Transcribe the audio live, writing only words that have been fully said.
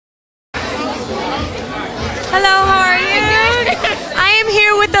Hello, how are you? I am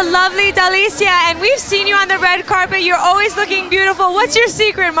here with the lovely Dollicia, and we've seen you on the red carpet. You're always looking beautiful. What's your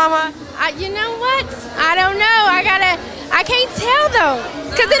secret, Mama? You know what? I don't know. I can't tell though,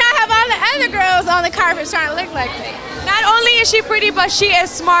 because then I have all the other girls on the carpet trying to look like me. Not only is she pretty, but she is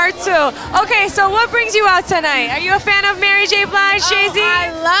smart too. Okay, so what brings you out tonight? Are you a fan of Mary J. Blige, Jay-Z?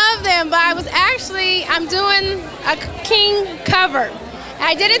 I love them, but I'm doing a King cover.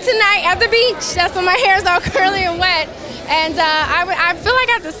 I did it tonight at the beach. That's when my hair is all curly and wet. And I feel like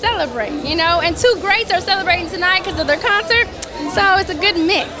I have to celebrate, you know? And two greats are celebrating tonight because of their concert. So it's a good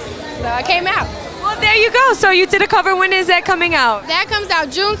mix. So I came out. Well, there you go. So you did a cover. When is that coming out? That comes out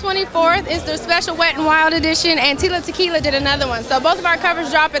June 24th. It's their special Wet and Wild edition. And Tila Tequila did another one. So both of our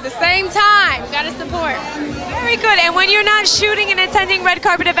covers drop at the same time. Got to support. Very good. And when you're not shooting and attending red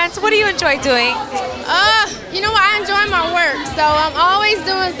carpet events, what do you enjoy doing? You know what? I enjoy my work. So I'm always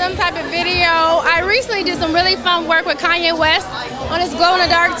doing some type of video. I recently did some really fun work with Kanye West on his Glow in the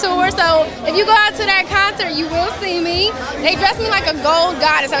Dark tour. So if you go out to that concert, you will see me. They dressed me like a gold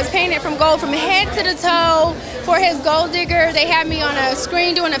goddess. I was painted from gold from head to the toe for his Gold Digger. They had me on a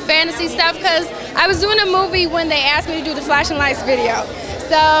screen doing the fantasy stuff because I was doing a movie when they asked me to do the Flashing Lights video.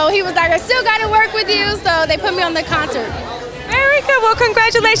 So he was like, I still got to work with you. So they put me on the concert. Very good. Well,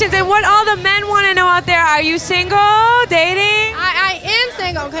 congratulations. And what all the men want to know out there, are you single, dating? I am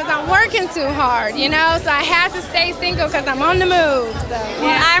single because I'm working too hard, you know, so I have to stay single because I'm on the move. So, yeah.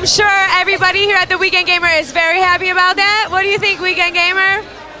 Well, I'm sure everybody here at The Weekend Gamer is very happy about that. What do you think, Weekend Gamer?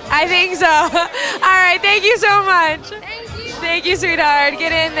 I think so. All right, thank you so much. Thank you. Thank you, sweetheart.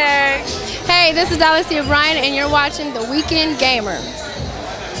 Get in there. Hey, this is Dollicia Bryan, and you're watching The Weekend Gamer.